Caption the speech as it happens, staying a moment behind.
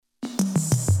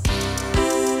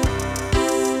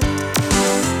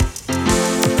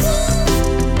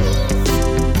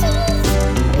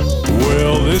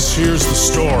this here's the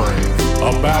story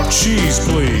about Cheeze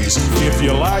Pleeze. If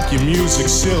you like your music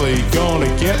silly, gonna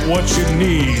get what you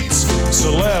need.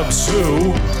 Celebs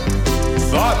who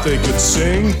thought they could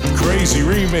sing crazy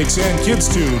remakes and kids'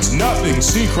 tunes. Nothing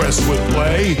Seacrest would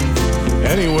play.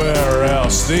 Anywhere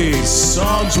else, these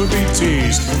songs would be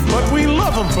teased. But we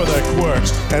love them for their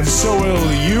quirks, and so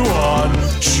will you on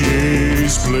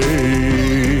Cheeze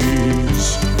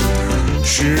Pleeze.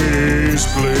 Cheeze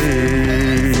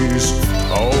Pleeze.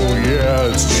 Oh yeah,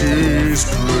 it's Cheeze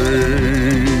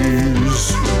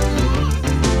Pleeze.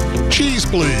 Cheeze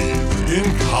Pleeze in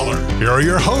color. Here are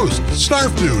your hosts,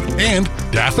 Snarf Dude and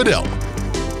Daffodil.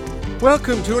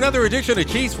 Welcome to another edition of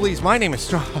Cheeze Pleeze. My name is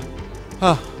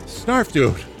Snarf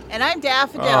Dude. And I'm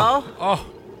Daffodil.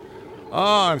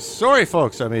 I'm sorry,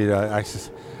 folks. I mean,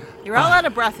 You're all out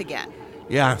of breath again.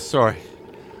 Yeah, sorry.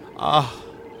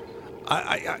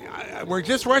 We're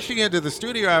just rushing into the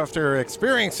studio after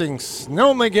experiencing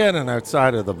snowmageddon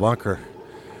outside of the bunker.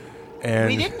 And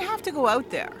We didn't have to go out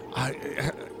there.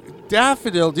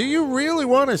 Daffodil, do you really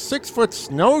want a 6-foot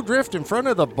snowdrift in front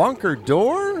of the bunker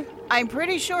door? I'm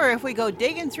pretty sure if we go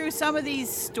digging through some of these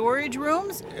storage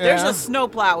rooms, there's a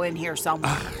snowplow in here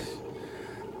somewhere.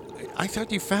 I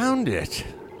thought you found it.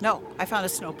 No, I found a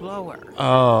snowblower.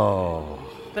 Oh.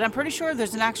 But I'm pretty sure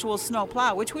there's an actual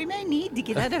snowplow, which we may need to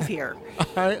get out of here.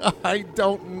 I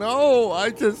don't know.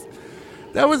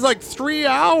 That was like 3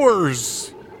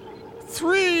 hours.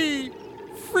 3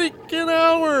 freaking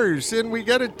hours. And we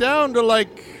got it down to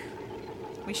like...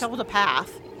 We shoveled a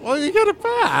path. Well, you got a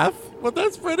path. Well,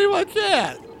 that's pretty much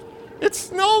it. It's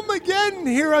snowmageddon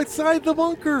here outside the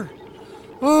bunker.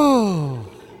 Oh.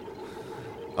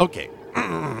 Okay.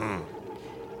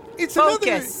 It's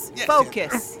Focus.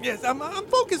 Focus. Yes, I'm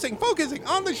focusing.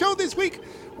 On the show this week,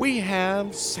 we have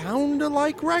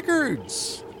soundalike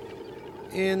records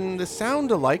in the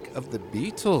soundalike of the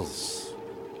Beatles.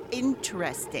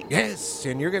 Interesting. Yes,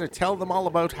 and you're going to tell them all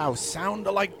about how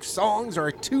soundalike songs are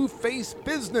a two-faced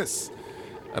business,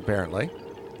 apparently.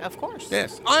 Of course.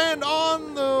 Yes, and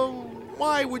on the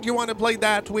Why Would You Want to Play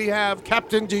That, we have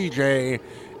Captain DJ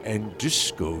and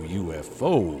Disco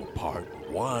UFO Part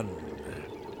 1.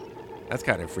 That's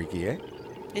kind of freaky, eh?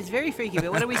 It's very freaky,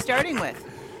 but what are we starting with?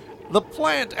 The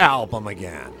Plant album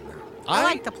again. I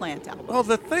like the Plant album. Well,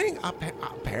 the thing,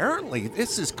 apparently,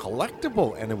 this is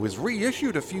collectible, and it was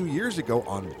reissued a few years ago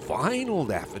on vinyl,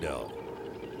 Daffodil.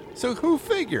 So who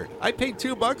figured? I paid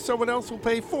 $2, someone else will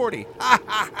pay 40. Ha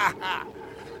ha ha ha.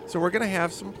 So we're going to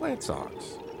have some Plant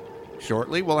songs.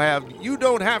 Shortly, we'll have You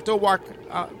Don't Have to Walk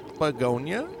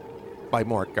Begonia by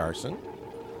Mort Garson.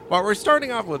 But we're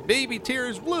starting off with Baby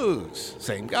Tears Blues.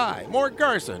 Same guy, Mort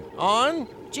Garson, on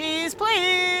Cheeze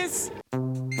Pleeze!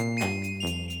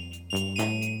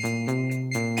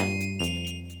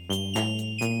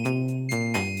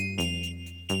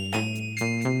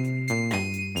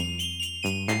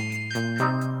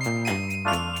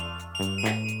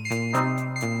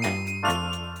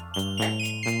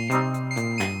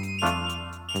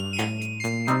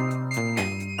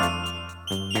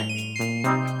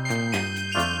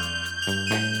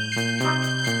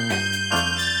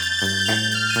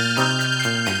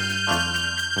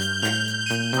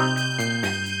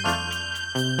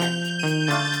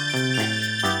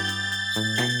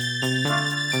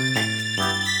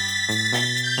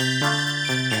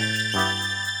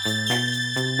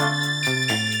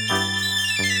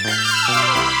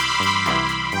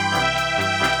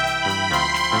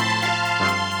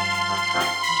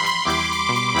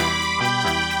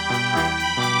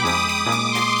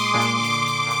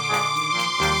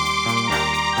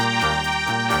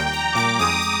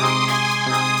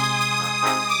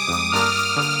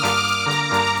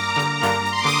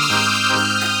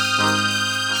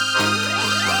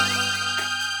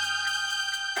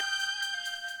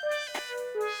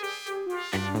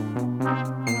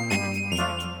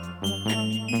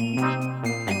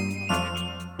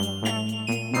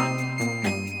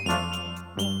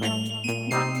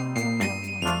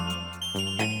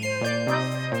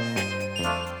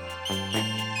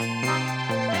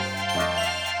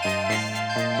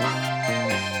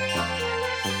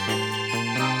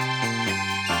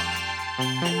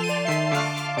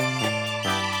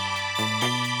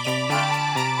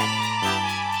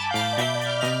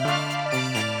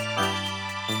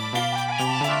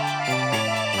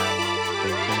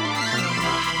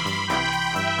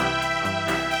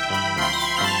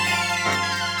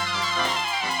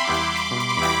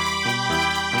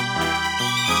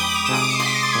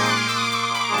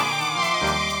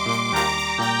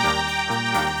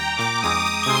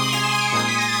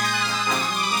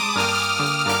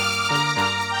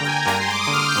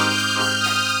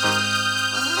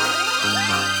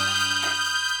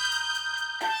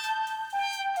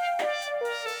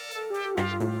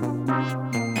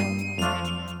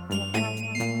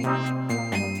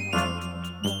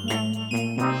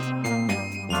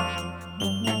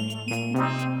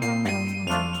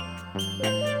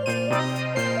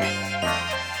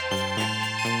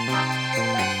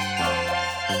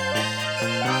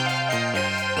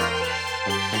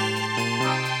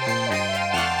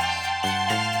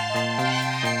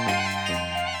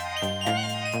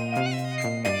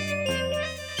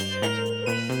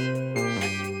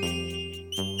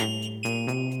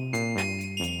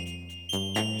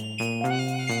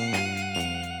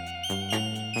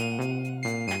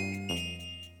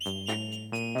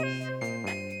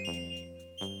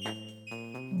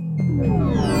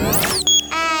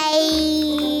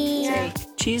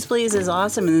 Cheeze Pleeze is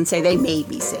awesome, and then say, they made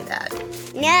me say that.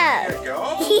 No. There you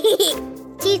go.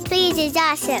 Cheeze Pleeze is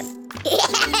awesome.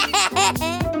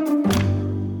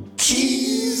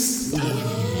 Cheeze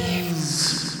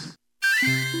Pleeze.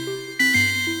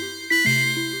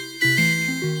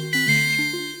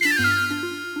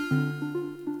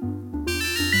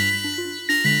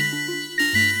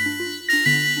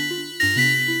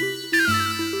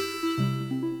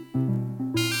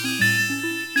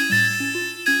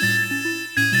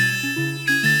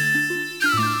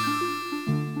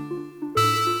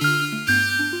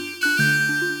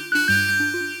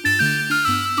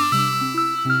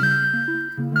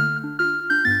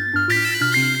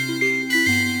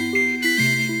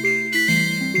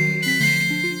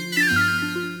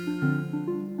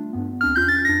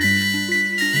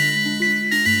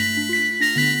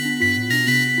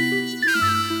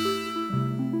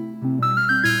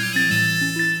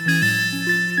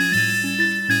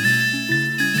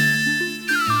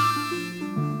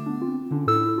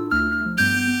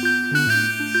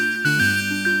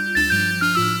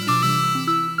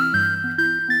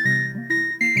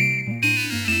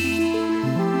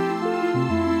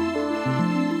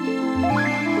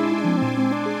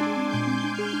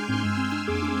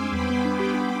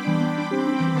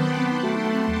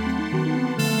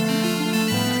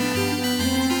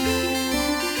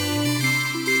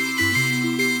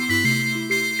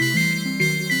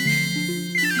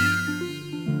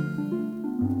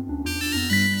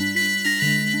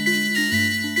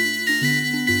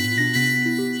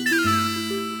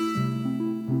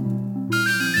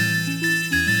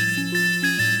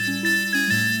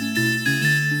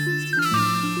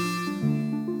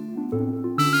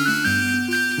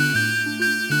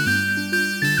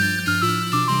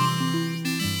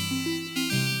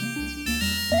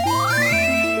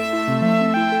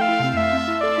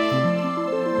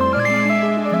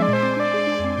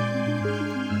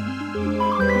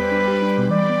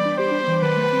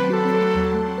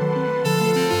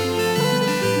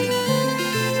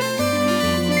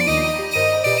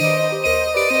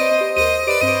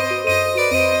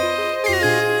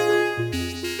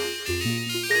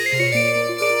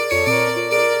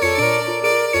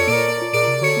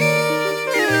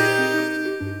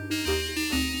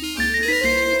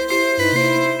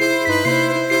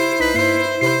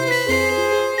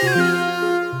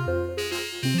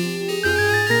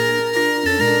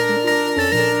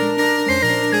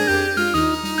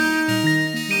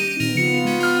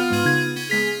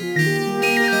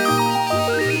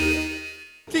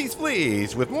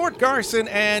 With Mort Garson,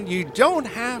 and you don't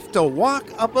have to walk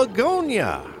a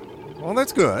begonia. Well,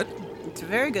 that's good. It's a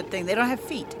very good thing. They don't have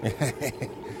feet.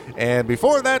 And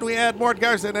before that, we had Mort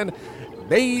Garson and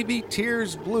Baby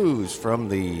Tears Blues from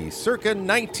the circa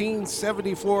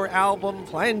 1974 album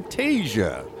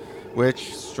Plantasia,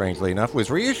 which, strangely enough, was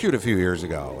reissued a few years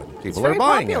ago, and people are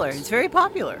buying popular. it. It's very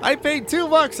popular. I paid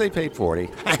 $2. They paid 40.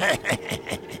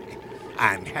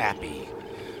 I'm happy.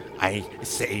 I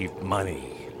saved money.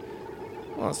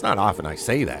 Well, it's not often I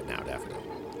say that now, Daffodil.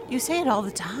 You say it all the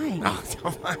time. Oh,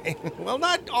 well,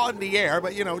 not on the air,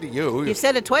 but, to you. You've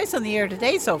said it twice on the air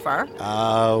today so far.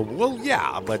 Well,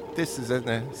 yeah, but this is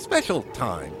a special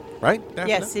time, right, Daffodil?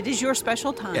 Yes, it is your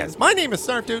special time. Yes, my name is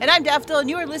Snarfdude. And I'm Daffodil, and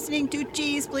you are listening to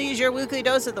Cheeze Pleeze, your weekly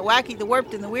dose of the wacky, the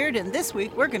warped, and the weird. And this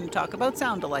week, we're going to talk about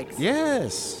soundalikes.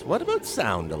 Yes. What about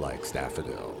soundalikes,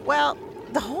 Daffodil? Well,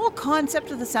 the whole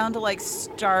concept of the soundalike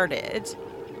started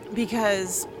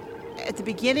because at the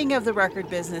beginning of the record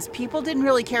business, people didn't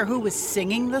really care who was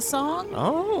singing the song.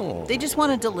 Oh. They just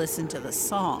wanted to listen to the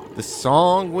song. The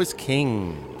song was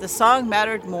king. The song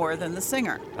mattered more than the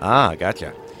singer. Ah,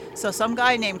 gotcha. So some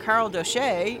guy named Carl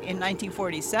Dochet in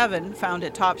 1947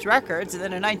 founded Topps Records, and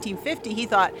then in 1950 he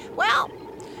thought, well,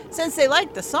 since they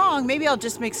like the song, maybe I'll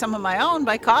just make some of my own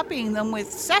by copying them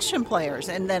with session players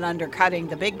and then undercutting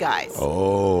the big guys.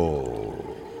 Oh.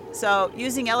 So,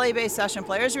 using LA-based session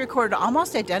players, he recorded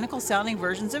almost identical sounding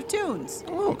versions of tunes.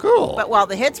 Oh, cool. But while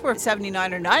the hits were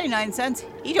 79 or 99 cents,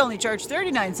 he'd only charge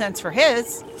 39 cents for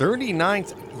his. 39.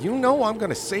 You know I'm going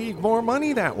to save more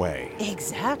money that way.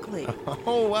 Exactly.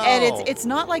 Oh, wow. And it's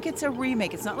not like it's a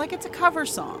remake. It's not like it's a cover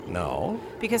song. No.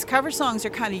 Because cover songs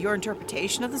are kind of your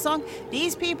interpretation of the song.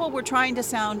 These people were trying to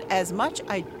sound as much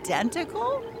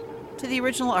identical to the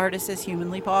original artist as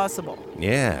humanly possible.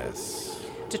 Yes.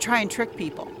 To try and trick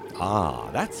people. Ah,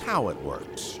 that's how it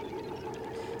works.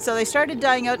 So they started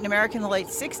dying out in America in the late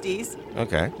 60s.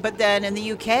 Okay. But then in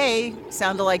the UK,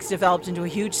 soundalikes developed into a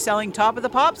huge selling Top of the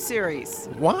Pops series.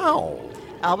 Wow.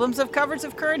 Albums of covers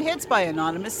of current hits by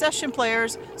anonymous session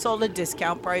players sold at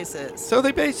discount prices. So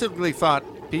they basically thought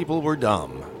people were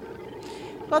dumb.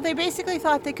 Well, they basically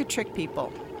thought they could trick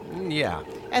people. Yeah.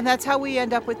 And that's how we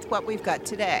end up with what we've got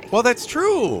today. Well, that's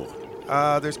true.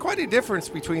 There's quite a difference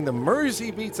between the Mersey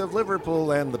Beats of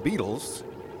Liverpool and the Beatles.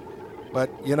 But,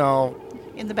 you know...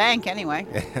 In the bank, anyway.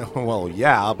 Well,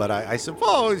 yeah, but I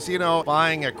suppose, you know,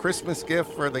 buying a Christmas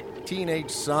gift for the teenage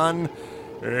son...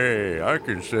 Hey, I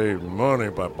can save money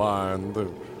by buying the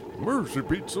Mersey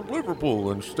Beats of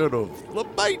Liverpool instead of the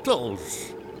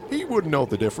Beatles. He wouldn't know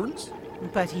the difference.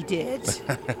 But he did.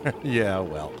 Yeah,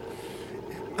 well...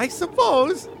 I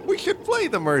suppose we should play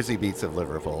the Mersey Beats of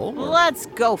Liverpool. Let's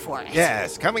go for it.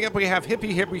 Yes, coming up we have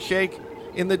Hippie Hippie Shake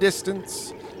in the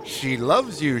distance. She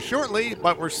Loves You shortly,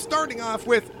 but we're starting off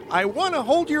with I Wanna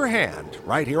Hold Your Hand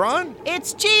right here on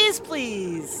It's Cheeze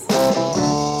Pleeze.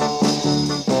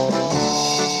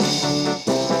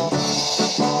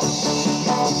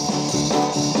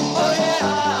 Oh yeah,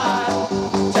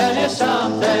 I'll tell you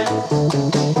something.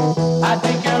 I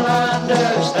think you'll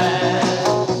understand.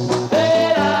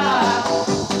 Then I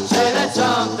say that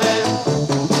something.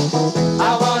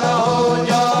 I wanna hold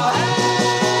your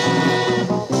hand.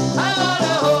 I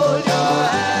wanna hold your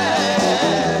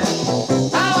hand.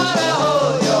 I wanna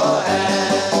hold your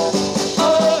hand.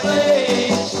 Oh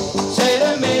please, say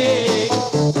to me,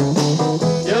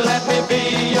 you'll let me be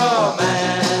your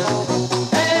man.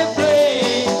 And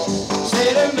please, say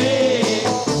to me,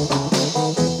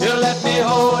 you'll let me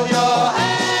hold your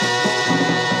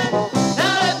hand.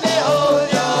 Now let me hold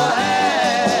your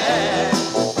hand.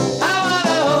 I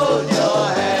wanna hold your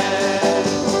hand.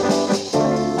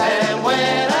 And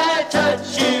when I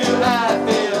touch you, I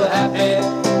feel happy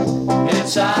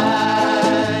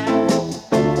inside.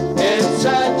 It's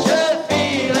such a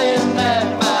feeling that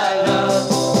my love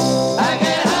I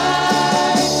get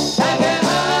high, I get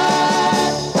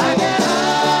high, I get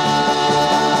high.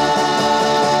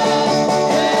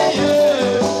 Yeah, you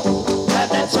got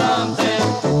that something.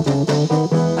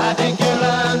 I think you'll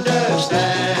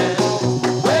understand.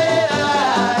 When I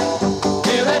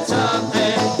feel that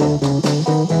something,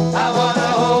 I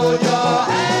wanna hold your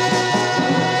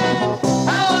hand. I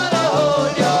wanna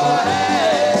hold your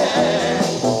hand.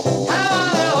 I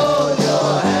wanna hold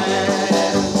your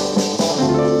hand.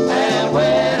 And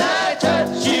when I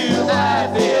touch you, I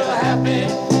feel happy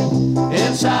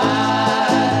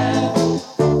inside.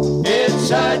 It's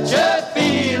such a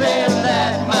feeling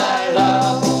that my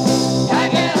love I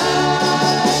get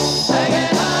high, I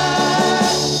get high,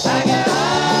 I get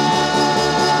high.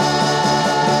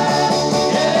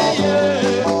 Yeah, you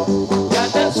got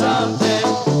that something.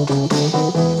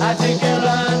 I think you'll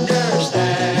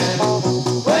understand.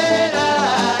 When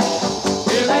I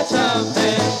feel that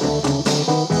something,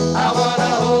 I wanna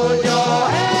hold your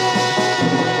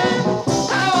hand.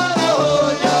 I wanna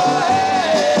hold your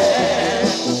hand.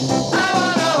 I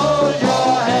wanna hold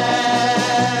your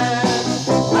hand.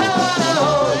 I wanna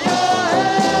hold your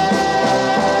hand.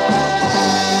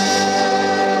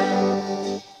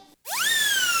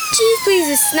 Cheeze Pleeze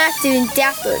is Snap Dude and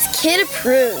Daphne's Kid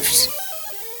Approved.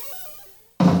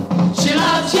 She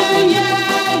loves you,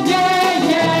 yeah, yeah,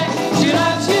 yeah. She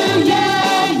loves you,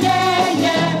 yeah, yeah,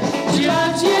 yeah. She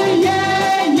loves you,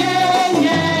 yeah, yeah,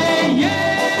 yeah,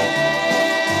 yeah.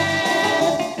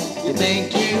 You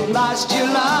think you lost your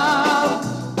love?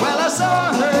 Well, I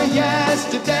saw her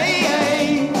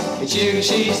yesterday. It's you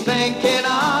she's thinking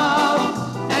of,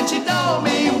 and she told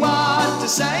me what to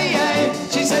say.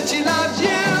 She said she loves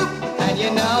you, and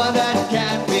you know that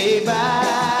can't be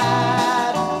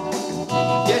bad.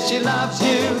 Yes, she loves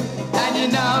you, and you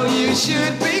know you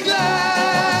should be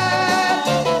glad.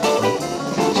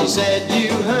 She said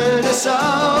you hurt her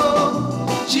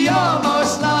so, she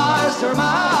almost lost her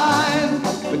mind.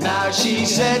 But now she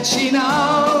said she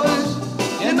knows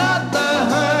you're not the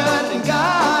hurting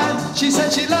kind. She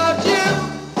said she loved you,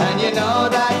 and you know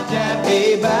that can't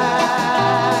be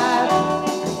bad.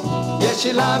 Yes,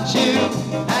 she loves you,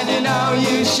 and you know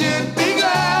you should be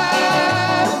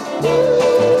glad.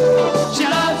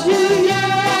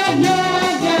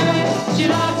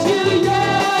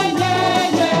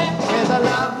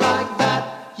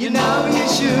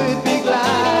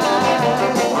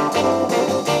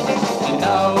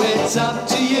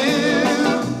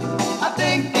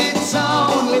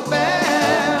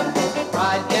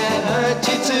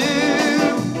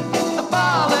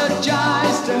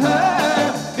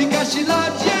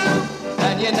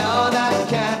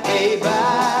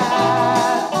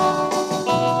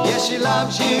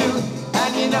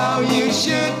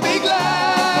 should be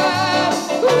glad.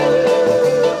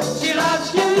 She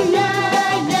loves you,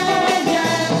 yeah, yeah,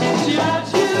 yeah. She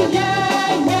loves you,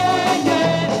 yeah, yeah,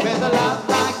 yeah. With a love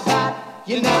like that,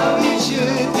 you know you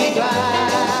should be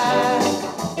glad.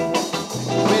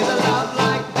 With a love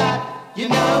like that, you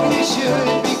know you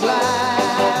should be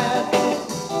glad.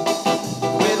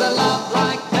 With a love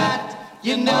like that,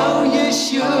 you know you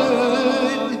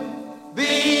should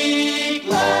be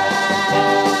glad.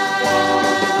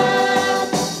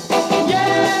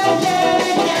 Yeah, yeah,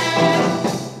 yeah.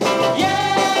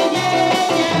 Yeah,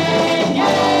 yeah, yeah,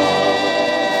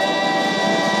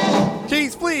 yeah.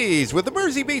 Cheeze Pleeze with the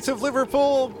Mersey Beats of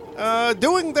Liverpool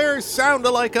doing their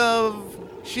sound-alike of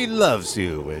She Loves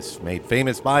You. Was made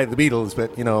famous by the Beatles,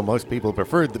 but, you know, most people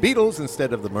preferred the Beatles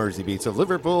instead of the Mersey Beats of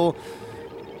Liverpool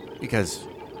because,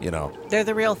 you know. They're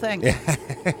the real thing.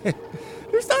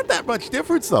 There's not that much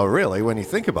difference, though, really, when you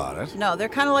think about it. No, they're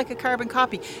kind of like a carbon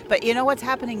copy. But you know what's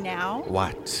happening now?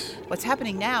 What? What's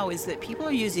happening now is that people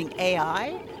are using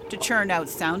AI to churn out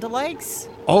sound-alikes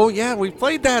Oh, yeah, we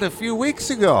played that a few weeks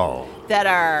ago. that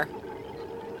are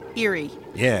eerie.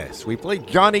 Yes, we played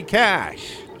Johnny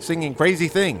Cash singing Crazy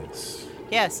Things.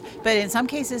 Yes, but in some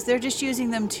cases, they're just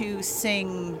using them to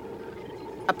sing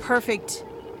a perfect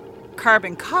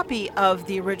carbon copy of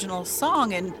the original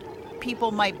song, and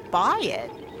people might buy it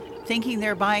thinking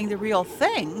they're buying the real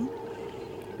thing.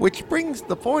 Which brings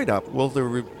the point up, will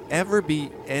there ever be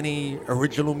any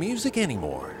original music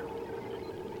anymore?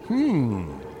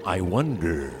 I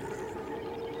wonder.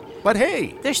 But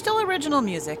hey, There's still original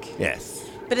music, yes.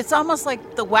 but it's almost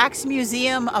like the Wax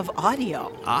Museum of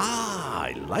Audio. Ah,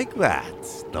 I like that.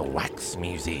 The Wax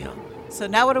Museum. So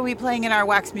now what are we playing in our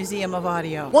Wax Museum of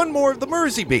Audio? One more of the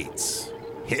Mersey Beats.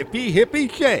 Hippie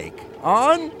Hippie Shake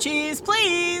on Cheeze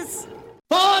Pleeze!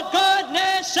 For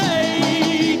goodness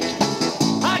sake,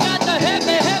 I got the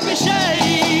happy, happy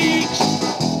shakes.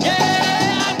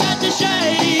 Yeah, I got the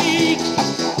shakes.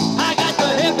 I got the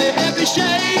happy, happy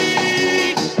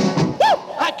shakes. Woo!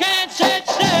 I can't sit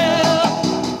still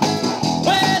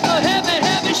with the happy,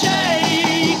 happy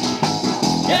shakes.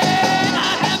 Yeah,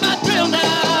 I have my thrill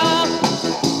now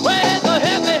with the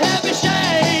happy, happy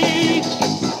shakes.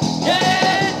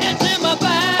 Yeah, it's in my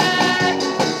bag.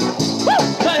 Woo!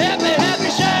 The happy, happy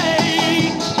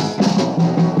shakes.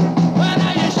 Well,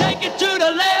 now you shake it to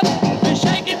the left, you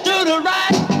shake it to the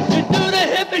right, you do the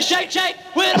hippie shake, shake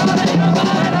with all of your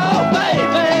might, oh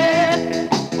baby.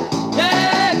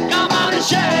 Yeah, come on and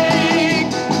shake.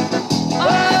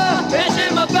 Oh, it's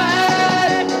in my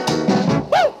bag.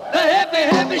 Woo! The happy,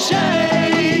 happy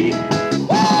shake.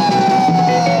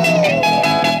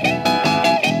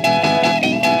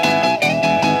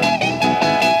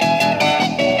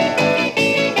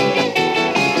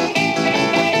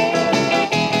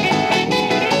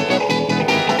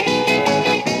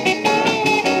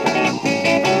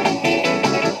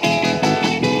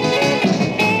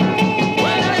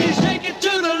 Well, now you shake it to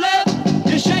the left,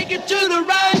 you shake it to the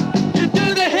right, you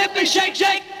do the hippie shake,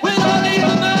 shake with all of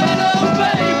your might, oh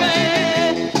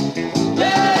baby.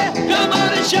 Yeah, come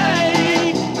on and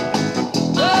shake.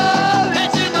 Oh,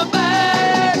 it's in the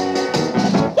bag.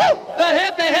 Woo! The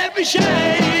happy, happy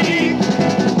shake.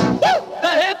 Woo!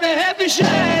 The happy, happy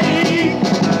shake.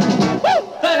 Woo!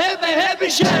 The happy, happy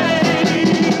shake.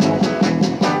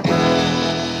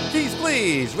 Cheeze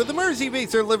Pleeze with the Mersey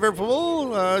Beats of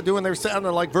Liverpool doing their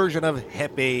sound-alike version of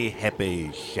Hippie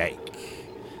Hippie Shake.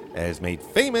 As made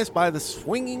famous by the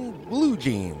Swinging Blue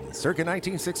Jeans circa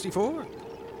 1964.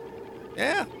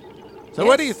 Yeah. So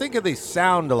what do you think of these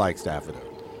sound-alike, Daffodil?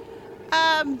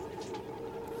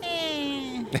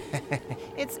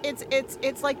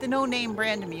 It's like the no-name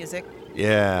brand of music.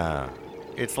 Yeah.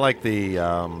 It's like the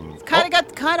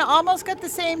Almost got the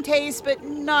same taste, but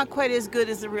not quite as good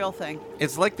as the real thing.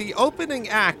 it's like the opening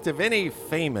act of any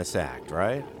famous act,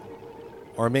 right?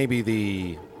 Or maybe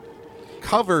the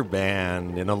cover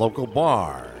band in a local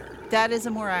bar. That is a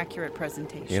more accurate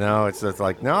presentation. You know, it's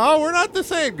like, no, we're not the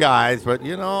same guys, but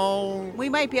you know, We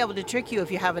might be able to trick you if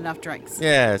you have enough drinks.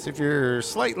 yes, if you're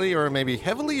slightly or maybe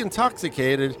heavily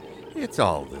intoxicated, it's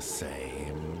all the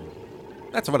same.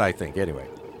 That's what I think, anyway.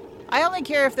 I only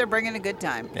care if they're bringing a good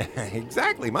time.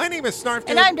 Exactly. My name is Snarf.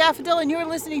 And I'm Daffodil, and you're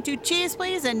listening to Cheeze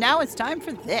Pleeze, and now it's time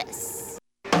for this.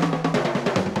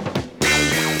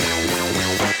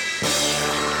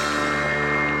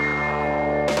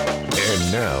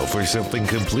 And now for something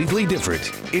completely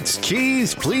different. It's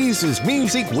Cheeze Please's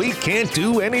music we can't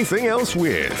do anything else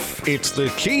with. It's the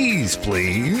Cheeze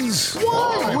Pleeze.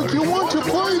 Why would you want to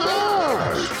play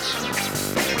that?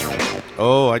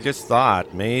 Oh, I just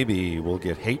thought maybe we'll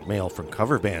get hate mail from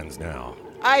cover bands now.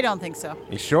 I don't think so.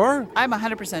 You sure? I'm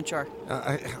 100% sure.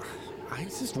 I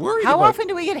was just worried How about... often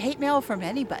do we get hate mail from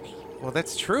anybody? Well,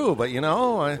 that's true, but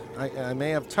I may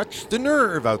have touched a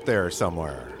nerve out there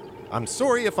somewhere. I'm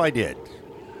sorry if I did.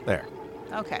 There.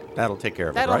 Okay. That'll take care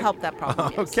of That'll it, right? help that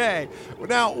problem. Yes. Okay.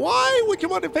 Now, why would you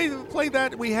want to play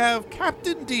that? We have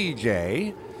Captain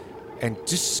DJ and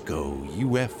Disco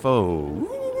UFO.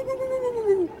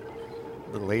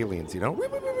 Little aliens,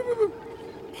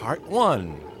 Part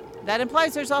 1. That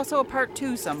implies there's also a part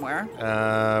 2 somewhere.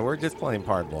 We're just playing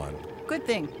part 1. Good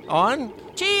thing. On?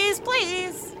 Cheeze,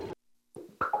 please.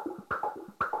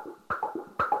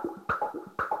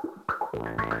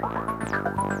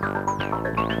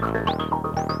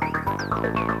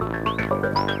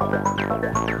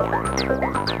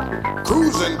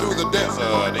 Cruising through the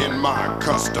desert in my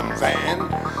custom van,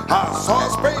 I saw a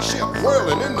spaceship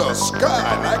whirling in the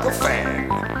sky like a fan.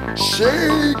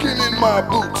 Shaking in my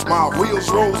boots, my wheels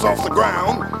rose off the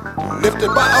ground.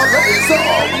 Lifted by a laser,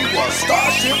 we were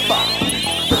starship bound.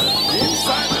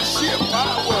 Inside the ship,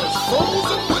 I was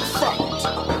frozen with fright.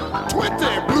 20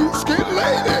 blue-skinned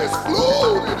ladies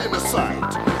floated into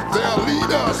sight. Their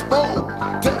leader spoke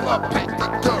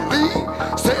telepathically,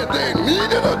 said they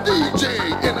needed a DJ,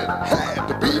 and it had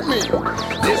to be me.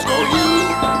 Disco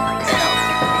UFO.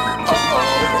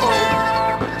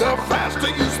 The faster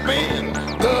you spin,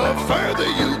 the further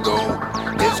you go.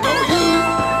 Disco UFO.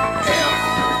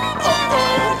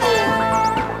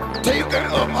 Take her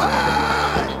up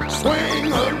high, swing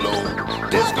her low.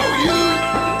 Disco UFO.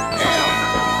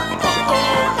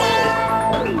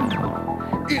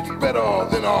 It's better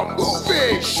than a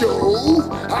movie show.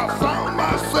 I found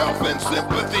myself in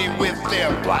sympathy with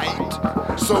their plight,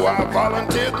 so I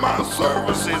volunteered my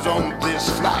services on this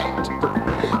flight.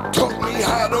 Taught me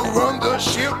how to run the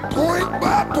ship point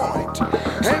by point,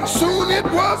 and soon it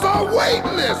was a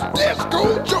weightless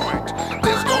disco joint.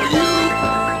 Disco UFO.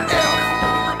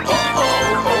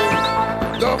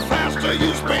 The faster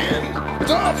you spin,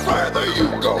 the further you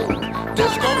go.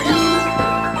 Disco UFO.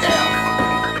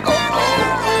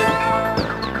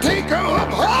 Take her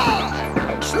up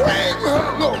high, swing her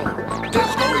low.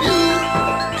 Disco UFO.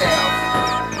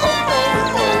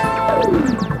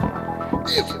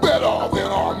 It's better than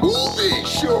a movie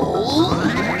show.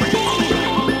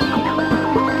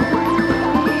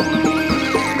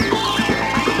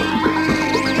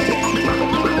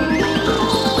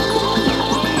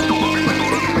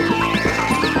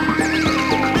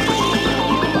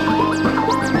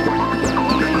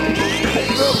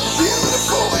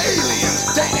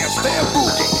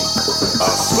 A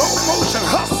slow motion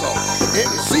hustle in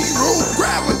zero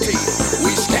gravity.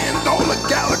 We scanned all the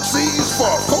galaxies for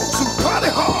folks who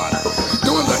party hard,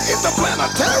 doing the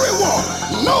interplanetary walk,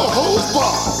 no holds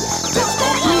barred. Disco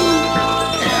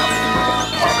UFO.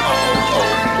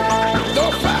 The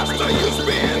faster you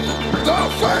spin, the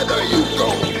further you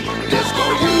go. Disco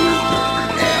UFO.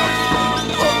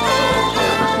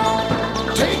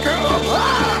 Take her up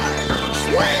high,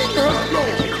 swing her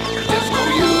low. Disco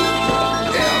UFO.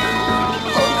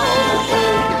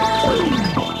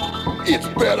 It's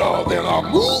better than a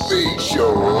movie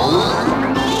show.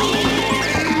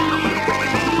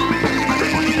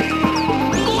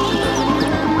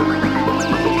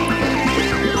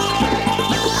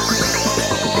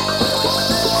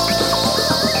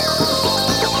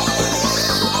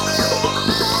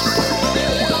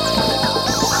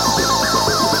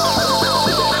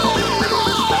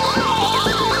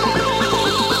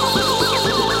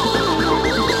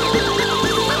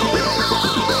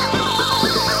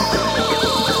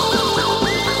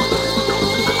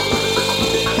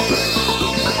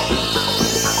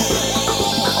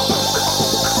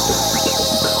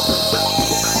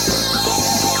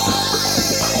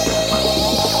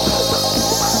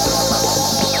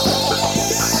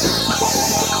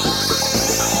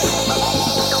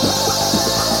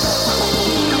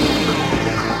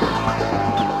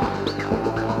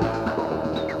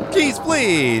 Cheeze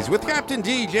Pleeze with Captain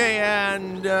DJ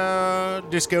and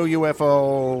Disco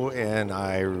UFO, and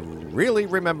I really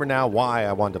remember now why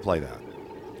I wanted to play that.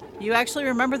 You actually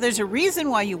remember there's a reason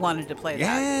why you wanted to play that.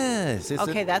 Yes.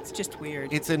 Okay, that's just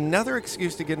weird. It's another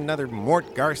excuse to get another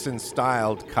Mort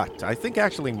Garson-styled cut. I think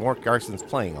actually Mort Garson's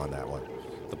playing on that one.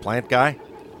 The plant guy.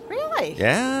 Really?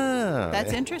 Yeah.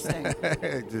 That's interesting.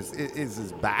 It's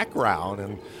his background,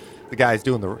 and the guy's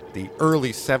doing the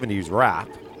early 70s rap.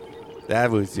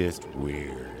 That was just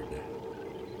weird.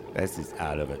 That's just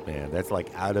out of it, man. That's like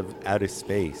out of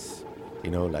space.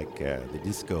 Like the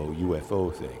disco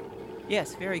UFO thing.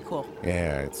 Yes, very cool.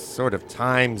 Yeah, it sort of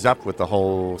times up with the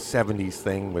whole 70s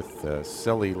thing with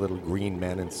silly little green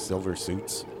men in silver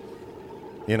suits.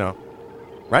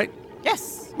 Right?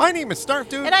 Yes. My name is Snarf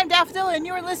Dude. And I'm Daffodil, and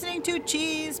you're listening to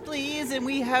Cheeze Pleeze, and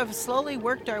we have slowly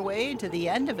worked our way to the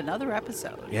end of another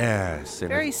episode. Yes.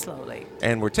 Very slowly.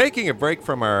 And we're taking a break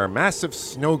from our massive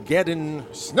Snowmageddon.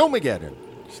 It's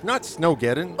not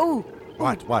Snowgeddon. Oh.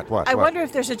 What? I wonder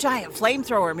if there's a giant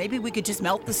flamethrower. Maybe we could just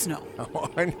melt the snow. Oh,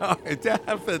 I know.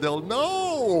 Daffodil,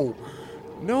 no.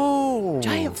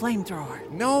 Giant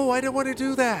flamethrower. No, I don't want to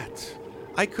do that.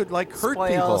 I could, hurt Spoil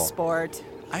people. sport.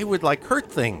 I would,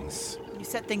 hurt things. You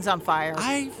set things on fire.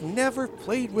 I've never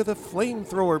played with a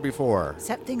flamethrower before.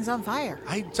 Set things on fire.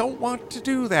 I don't want to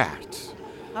do that.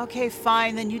 Okay,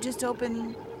 fine. Then you just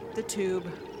open the tube.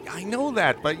 I know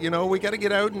that, but, we got to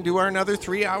get out and do our another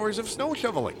 3 hours of snow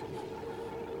shoveling.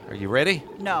 Are you ready?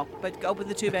 No, but open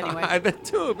the tube anyway. I'm a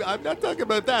tube. I'm not talking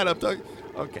about that. I'm talking...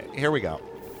 Okay, here we go.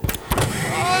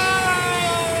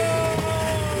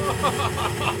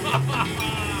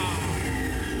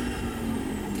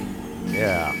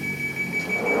 Yeah.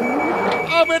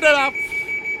 Open it up.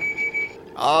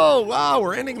 Oh, wow.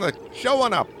 We're ending the show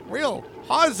on a real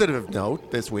positive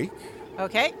note this week.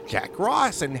 Okay. Jack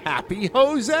Ross and Happy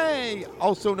Jose,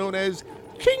 also known as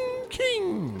King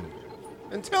King.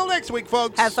 Until next week,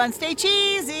 folks. Have fun, stay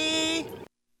cheesy.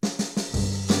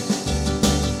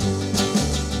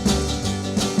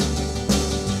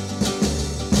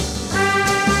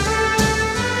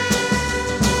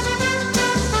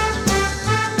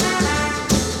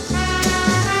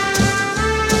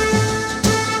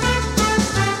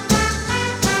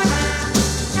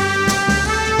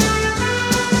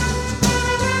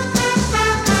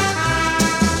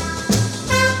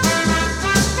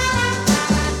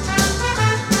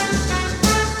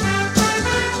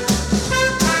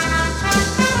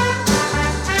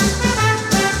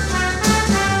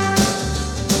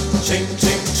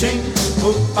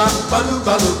 Baloo,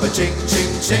 baloo, ba ching, ching,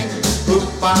 ching, boop,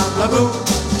 ba, la, boo,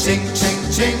 ching, ching,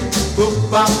 ching, boop,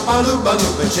 ba, baloo,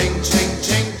 baloo, ba ching, ching,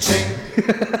 ching, ching,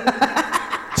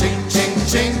 ching, ching,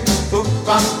 ching, boop,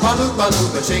 ba, baloo, baloo,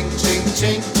 ba ching, ching,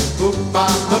 ching, boop, ba,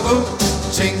 la, boo,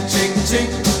 ching, ching, ching,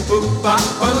 boop, ba,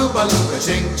 baloo, baloo, ba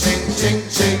ching, ching, ching,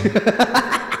 ching.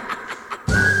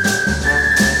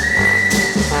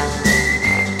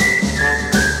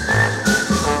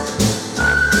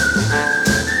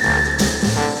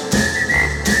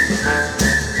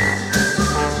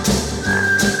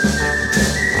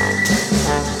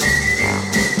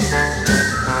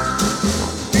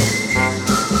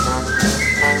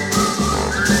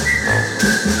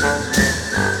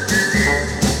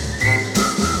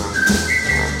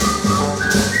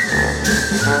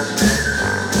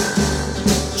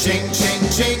 Ching, ching,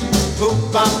 ching, boop,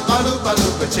 ba, ba, boo.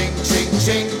 Ching, ching,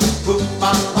 ching, boop, ba,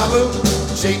 ba, loo,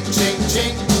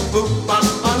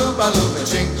 ba, loo.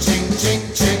 Ching, ching, ching,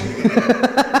 ching.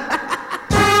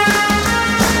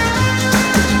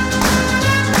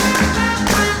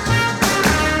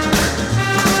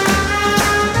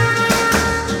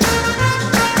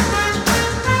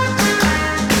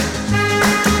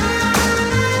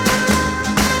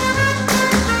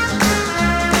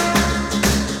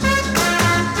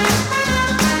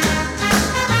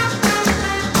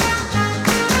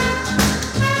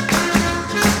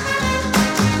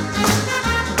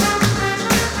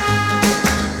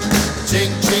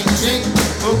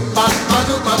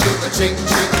 Ching, ching,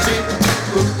 ching, boop,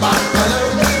 ba, ba, loo.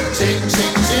 Ching, ching,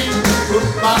 ching, boop,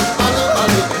 ba, ba, loo, ba,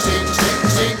 loo. Ching, ching,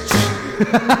 ching, ching.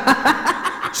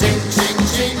 Ching, ching,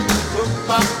 ching, boop,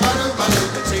 ba, ba, loo, ba, loo.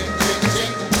 Ching, ching,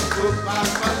 ching, boop, ba,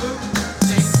 ba, loo.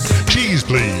 Ching, ching. Cheeze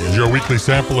Pleeze, your weekly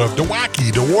sample of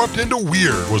Dwarky, Dwarfed into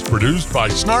Weird, was produced by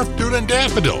Snarf Dude and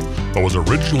Daffodil, but was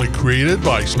originally created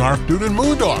by Snarf Dude and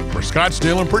Moondog for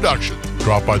Scottsdale and Production.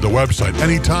 Drop by the website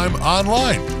anytime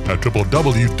online at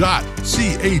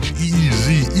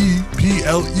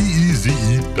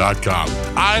www.cheezepleeze.com.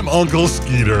 I'm Uncle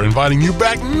Skeeter, inviting you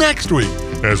back next week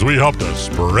as we help to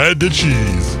spread the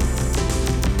cheese.